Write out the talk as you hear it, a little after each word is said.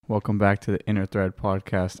Welcome back to the Inner Thread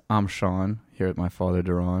podcast. I'm Sean, here with my father,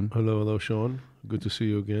 Duran. Hello, Sean. Good to see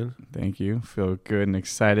you again. Thank you. Feel good and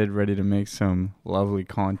excited, ready to make some lovely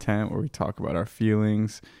content where we talk about our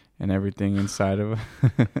feelings and everything inside of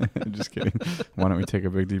Just kidding. Why don't we take a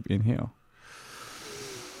big, deep inhale?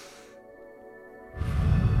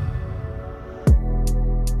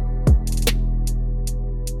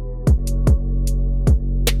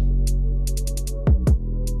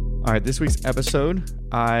 All right, this week's episode,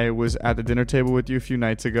 I was at the dinner table with you a few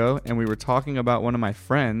nights ago, and we were talking about one of my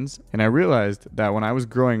friends, and I realized that when I was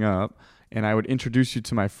growing up, and I would introduce you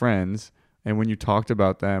to my friends, and when you talked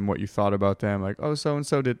about them, what you thought about them, like, oh,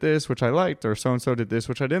 so-and-so did this, which I liked, or so-and-so did this,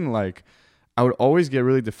 which I didn't like, I would always get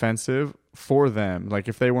really defensive for them. Like,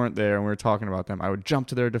 if they weren't there and we were talking about them, I would jump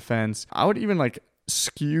to their defense. I would even,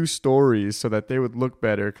 skew stories so that they would look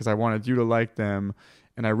better because I wanted you to like them.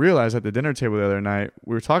 And I realized at the dinner table the other night,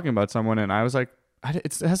 we were talking about someone and I was like,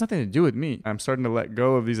 it has nothing to do with me. I'm starting to let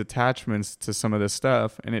go of these attachments to some of this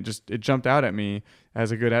stuff. And it jumped out at me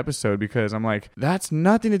as a good episode because I'm like, that's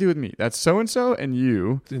nothing to do with me. That's so-and-so and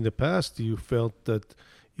you. In the past, you felt that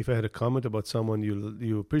if I had a comment about someone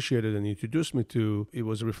you appreciated and you introduced me to, it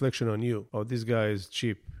was a reflection on you. Oh, this guy is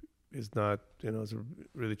cheap. Is not, is a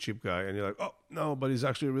really cheap guy. And you're like, oh, no, but he's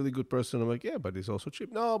actually a really good person. I'm like, yeah, but he's also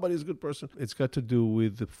cheap. No, but he's a good person. It's got to do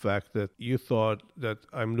with the fact that you thought that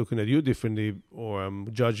I'm looking at you differently or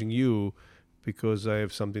I'm judging you because I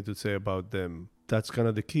have something to say about them. That's kind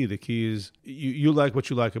of the key. The key is you like what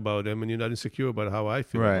you like about them and you're not insecure about how I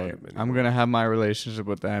feel about them. I'm going to have my relationship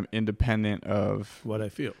with them independent of what I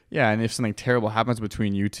feel. Yeah, and if something terrible happens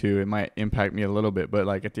between you two, it might impact me a little bit. But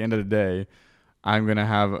at the end of the day, I'm going to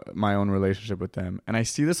have my own relationship with them. And I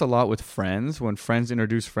see this a lot with friends. When friends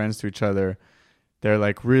introduce friends to each other, they're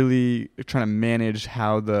really trying to manage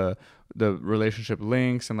how the relationship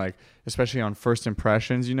links. And especially on first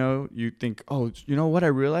impressions, you think, oh, you know what I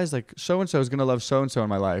realized? So-and-so is going to love so-and-so in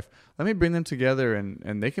my life. Let me bring them together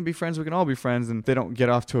and they can be friends. We can all be friends. And if they don't get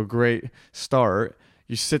off to a great start,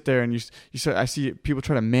 you sit there and I see people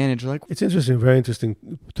try to manage. It's interesting, very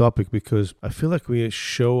interesting topic because I feel like we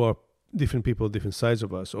show our different people, different sides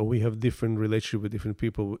of us, or we have different relationship with different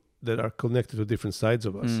people that are connected to different sides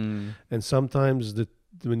of us. And sometimes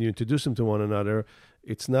when you introduce them to one another,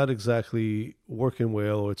 it's not exactly working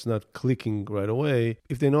well or it's not clicking right away.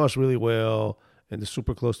 If they know us really well and they're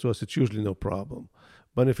super close to us, it's usually no problem.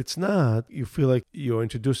 But if it's not, you feel like you're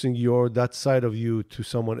introducing that side of you to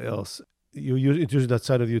someone else. You're introducing that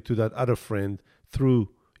side of you to that other friend through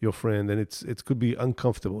your friend, and it could be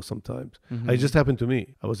uncomfortable sometimes. Mm-hmm. It just happened to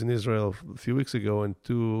me. I was in Israel a few weeks ago, and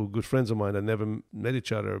two good friends of mine that never met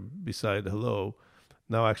each other beside hello,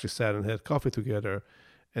 now actually sat and had coffee together,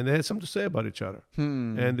 and they had something to say about each other.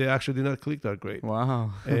 And they actually did not click that great. Wow.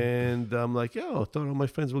 And I'm like, I thought all my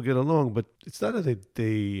friends will get along, but it's not that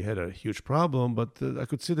they had a huge problem, but I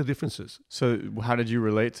could see the differences. So how did you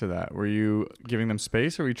relate to that? Were you giving them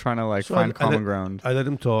space, or were you trying to find common ground? I let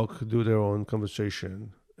them talk, do their own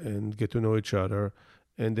conversation, and get to know each other,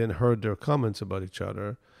 and then heard their comments about each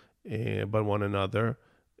other, about one another.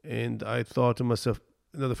 And I thought to myself,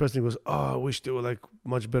 the first thing was, I wish they were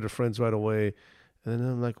much better friends right away. And then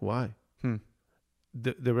I'm like, why?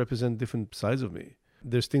 They represent different sides of me.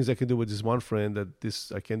 There's things I can do with this one friend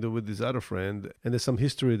that I can do with this other friend. And there's some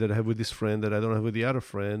history that I have with this friend that I don't have with the other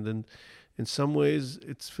friend. And in some ways,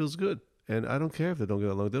 it feels good. And I don't care if they don't get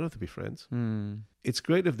along. They don't have to be friends. It's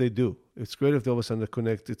great if they do. It's great if they all of a sudden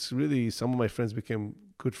connect. It's really, some of my friends became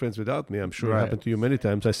good friends without me. I'm sure it happened to you many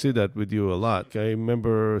times. I see that with you a lot. I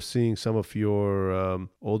remember seeing some of your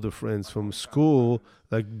older friends from school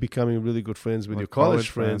becoming really good friends with your college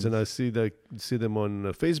friends. And I see them on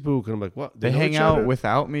Facebook, and I'm like, what? They hang out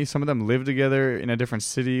without me. Some of them live together in a different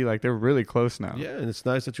city. They're really close now. Yeah, and it's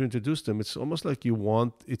nice that you introduced them. It's almost like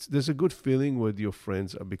there's a good feeling when your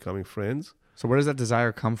friends are becoming friends. So where does that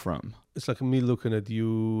desire come from? It's like me looking at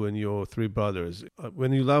you and your three brothers.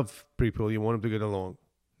 When you love people, you want them to get along.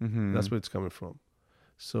 Mm-hmm. That's where it's coming from.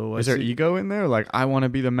 So is there ego in there? I want to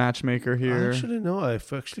be the matchmaker here? Actually, no. I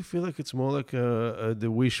actually feel like it's more like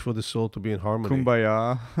the wish for the soul to be in harmony.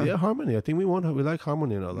 Kumbaya. Yeah, harmony. I think we like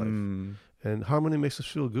harmony in our life. And harmony makes us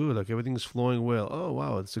feel good. Everything is flowing well. Oh,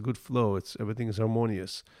 wow, it's a good flow. Everything is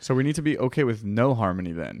harmonious. So we need to be okay with no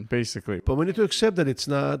harmony then, basically. But we need to accept that it's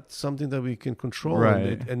not something that we can control.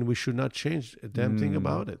 Right. And we should not change a damn thing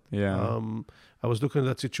about it. Yeah. I was looking at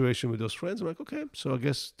that situation with those friends. I'm like, okay, so I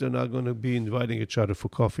guess they're not going to be inviting each other for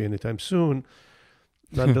coffee anytime soon.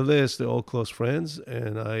 Nonetheless, they're all close friends,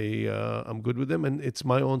 and I'm good with them. And it's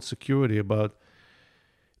my own security about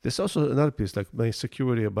There's also another piece, like my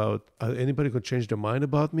insecurity about anybody could change their mind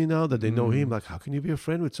about me now that they know him. Like, how can you be a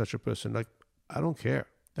friend with such a person? Like, I don't care.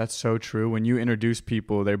 That's so true. When you introduce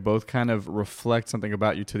people, they both kind of reflect something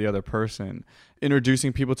about you to the other person.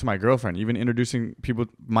 Introducing people to my girlfriend, even introducing people,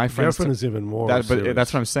 my friends. Girlfriend is even more But serious.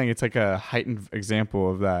 that's what I'm saying. It's like a heightened example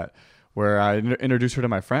of that, where I introduce her to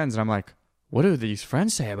my friends, and I'm like, what do these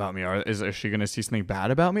friends say about me? Is she going to see something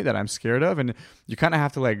bad about me that I'm scared of? And you kind of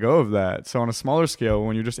have to let go of that. So on a smaller scale,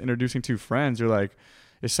 when you're just introducing two friends, you're like,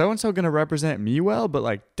 is so-and-so going to represent me well? But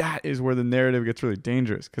like, that is where the narrative gets really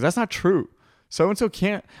dangerous, because that's not true. So-and-so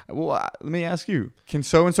can't. Well, let me ask you, can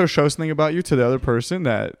so-and-so show something about you to the other person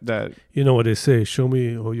that You know what they say, show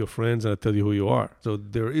me who your friends and I'll tell you who you are. So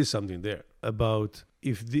there is something there about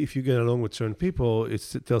if you get along with certain people, it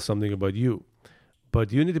tells something about you.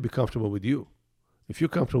 But you need to be comfortable with you. If you're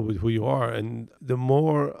comfortable with who you are, and the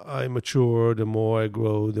more I mature, the more I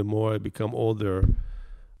grow, the more I become older,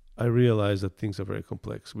 I realize that things are very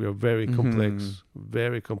complex. We are very complex,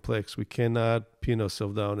 very complex. We cannot pin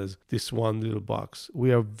ourselves down as this one little box.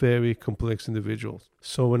 We are very complex individuals.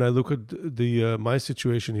 So when I look at the my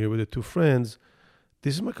situation here with the two friends,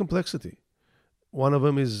 this is my complexity. One of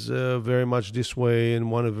them is very much this way, and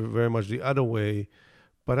one of them very much the other way.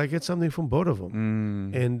 But I get something from both of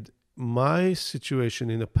them. And my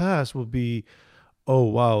situation in the past would be, oh,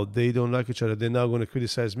 wow, they don't like each other. They're now going to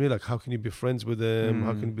criticize me. Like, how can you be friends with them?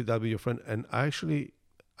 How can that be your friend? And actually,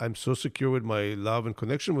 I'm so secure with my love and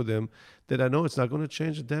connection with them that I know it's not going to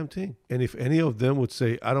change a damn thing. And if any of them would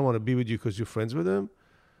say, I don't want to be with you because you're friends with them,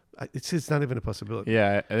 it's not even a possibility.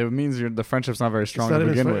 Yeah, it means the friendship's not very strong to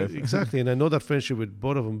begin with. Exactly. And I know that friendship with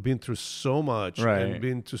both of them been through so much and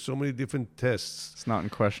been through so many different tests. It's not in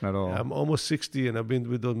question at all. I'm almost 60 and I've been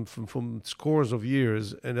with them from scores of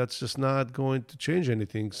years, and that's just not going to change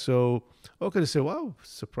anything. So, okay, they say, wow,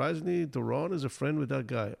 surprisingly, Doron is a friend with that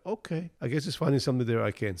guy. Okay. I guess it's finding something there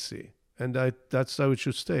I can't see. And that's how it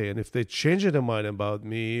should stay. And if they change their mind about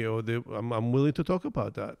me, or I'm willing to talk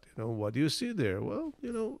about that. You know, what do you see there? Well,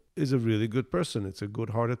 you know, he's a really good person. It's a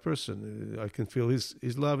good-hearted person. I can feel his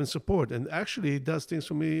love and support. And actually, he does things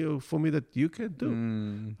for me that you can't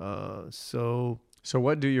do. So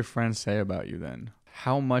what do your friends say about you then?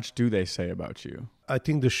 How much do they say about you? I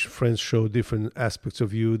think the friends show different aspects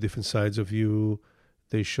of you, different sides of you.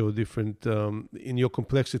 They show different in your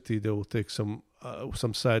complexity. They will take some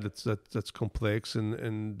side that's complex,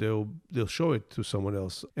 and they'll show it to someone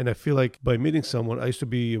else. And I feel like by meeting someone, I used to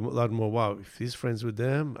be a lot more, wow, if he's friends with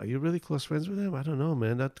them, are you really close friends with them? I don't know,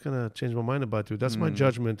 man. That kind of changed my mind about you. That's my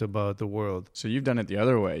judgment about the world. So you've done it the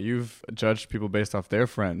other way. You've judged people based off their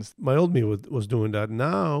friends. My old me was doing that.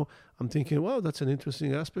 Now I'm thinking, wow, that's an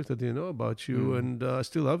interesting aspect that they know about you, and I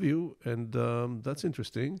still love you, and that's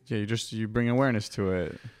interesting. Yeah, you bring awareness to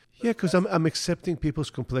it. Yeah, because I'm accepting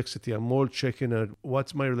people's complexity. I'm more checking out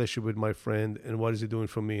what's my relationship with my friend and what is he doing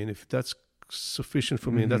for me. And if that's sufficient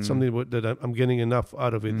for me and that's something that I'm getting enough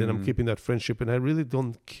out of it, then I'm keeping that friendship. And I really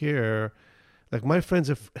don't care. Like, my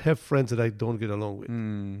friends have friends that I don't get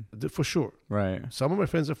along with, for sure. Right. Some of my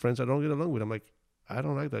friends are friends I don't get along with. I'm like, I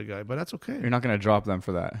don't like that guy, but that's okay. You're not going to drop them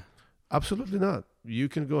for that. Absolutely not. You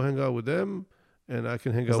can go hang out with them. And I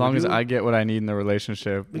can hang out with you. As long as I get what I need in the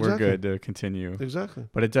relationship, we're good to continue. Exactly.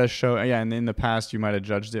 But it does show, and in the past, you might have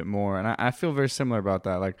judged it more. And I feel very similar about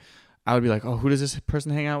that. Like, I would be like, oh, who does this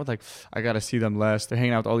person hang out with? Like, I got to see them less. They're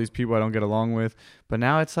hanging out with all these people I don't get along with. But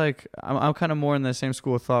now it's like, I'm kind of more in the same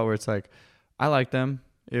school of thought where it's like, I like them.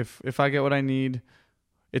 If I get what I need,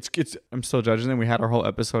 I'm still judging them. We had our whole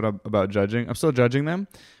episode about judging. I'm still judging them.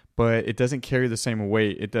 But it doesn't carry the same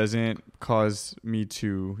weight. It doesn't cause me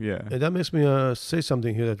to, And that makes me say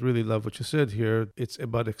something here that really love what you said here. It's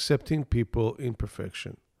about accepting people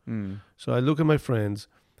imperfection. So I look at my friends,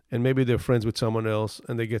 and maybe they're friends with someone else,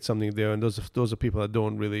 and they get something there, and those are people I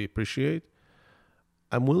don't really appreciate.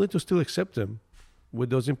 I'm willing to still accept them with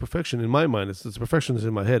those imperfections. In my mind, it's perfection is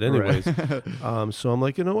in my head anyways. Right. So I'm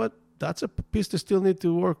like, you know what? That's a piece that still need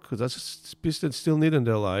to work, because that's a piece that still need in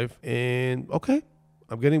their life. And okay.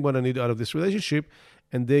 I'm getting what I need out of this relationship,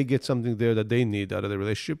 and they get something there that they need out of the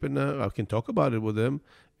relationship, and I can talk about it with them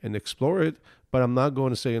and explore it, but I'm not going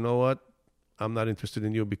to say, you know what, I'm not interested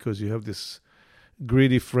in you because you have this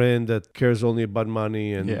greedy friend that cares only about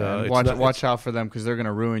money, and watch out for them because they're going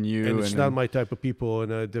to ruin you. And it's not my type of people,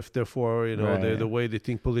 and therefore, you know, the way they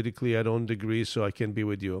think politically, I don't agree, so I can't be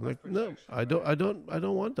with you. I'm like, no, I don't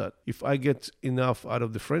want that. If I get enough out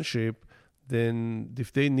of the friendship, then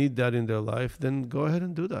if they need that in their life, then go ahead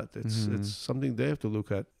and do that. It's something they have to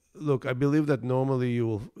look at. Look, I believe that normally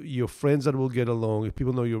your friends that will get along, if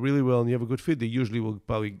people know you really well and you have a good fit, they usually will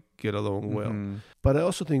probably get along well. But I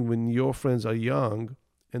also think when your friends are young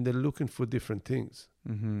and they're looking for different things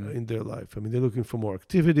Mm-hmm. in their life. I mean, they're looking for more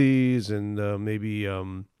activities and maybe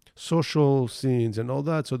social scenes and all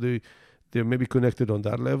that. So they're maybe connected on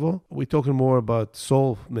that level. We're talking more about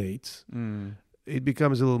soulmates. Mm. It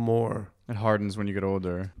becomes a little more. It hardens when you get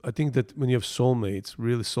older. I think that when you have soulmates,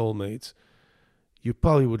 really soulmates, you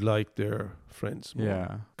probably would like their friends more.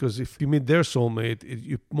 Yeah. Because if you meet their soulmate,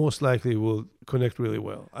 you most likely will connect really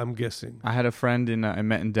well, I'm guessing. I had a friend I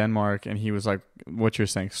met in Denmark, and he was like what you're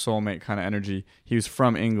saying, soulmate kind of energy. He was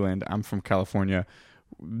from England. I'm from California.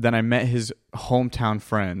 Then I met his hometown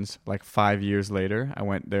friends like 5 years later. I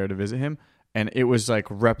went there to visit him, and it was like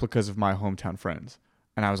replicas of my hometown friends.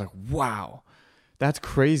 And I was like, wow. That's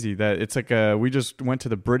crazy that it's like we just went to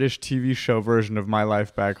the British TV show version of my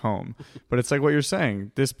life back home. But it's like what you're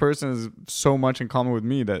saying. This person is so much in common with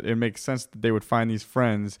me that it makes sense that they would find these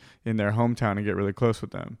friends in their hometown and get really close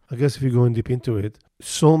with them. I guess if you're going deep into it,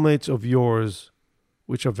 soulmates of yours,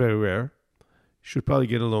 which are very rare, should probably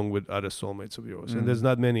get along with other soulmates of yours. And there's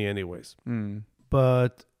not many anyways.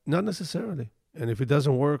 But not necessarily. And if it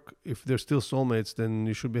doesn't work, if they're still soulmates, then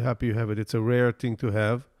you should be happy you have it. It's a rare thing to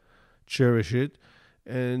have. Cherish it.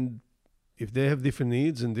 And if they have different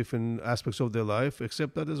needs and different aspects of their life,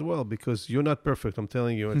 accept that as well, because you're not perfect, I'm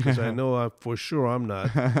telling you, because I know for sure I'm not.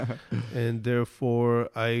 And therefore,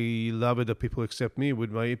 I love it that people accept me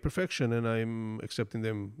with my imperfection, and I'm accepting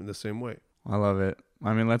them in the same way. I love it.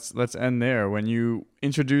 I mean, let's end there. When you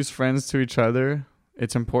introduce friends to each other,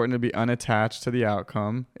 it's important to be unattached to the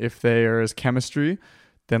outcome. If there is chemistry,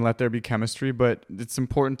 then let there be chemistry. But it's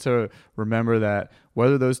important to remember that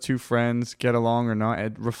whether those two friends get along or not,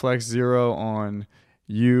 it reflects zero on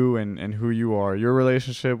you and who you are. Your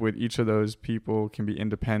relationship with each of those people can be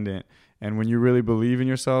independent. And when you really believe in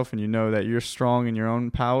yourself and you know that you're strong in your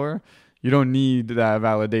own power, you don't need that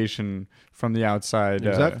validation from the outside.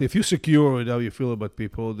 Exactly. If you're secure with how you feel about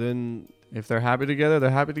people, then if they're happy together,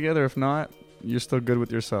 they're happy together. If not, you're still good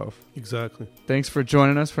with yourself. Exactly. Thanks for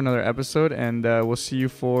joining us for another episode, and we'll see you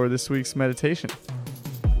for this week's meditation.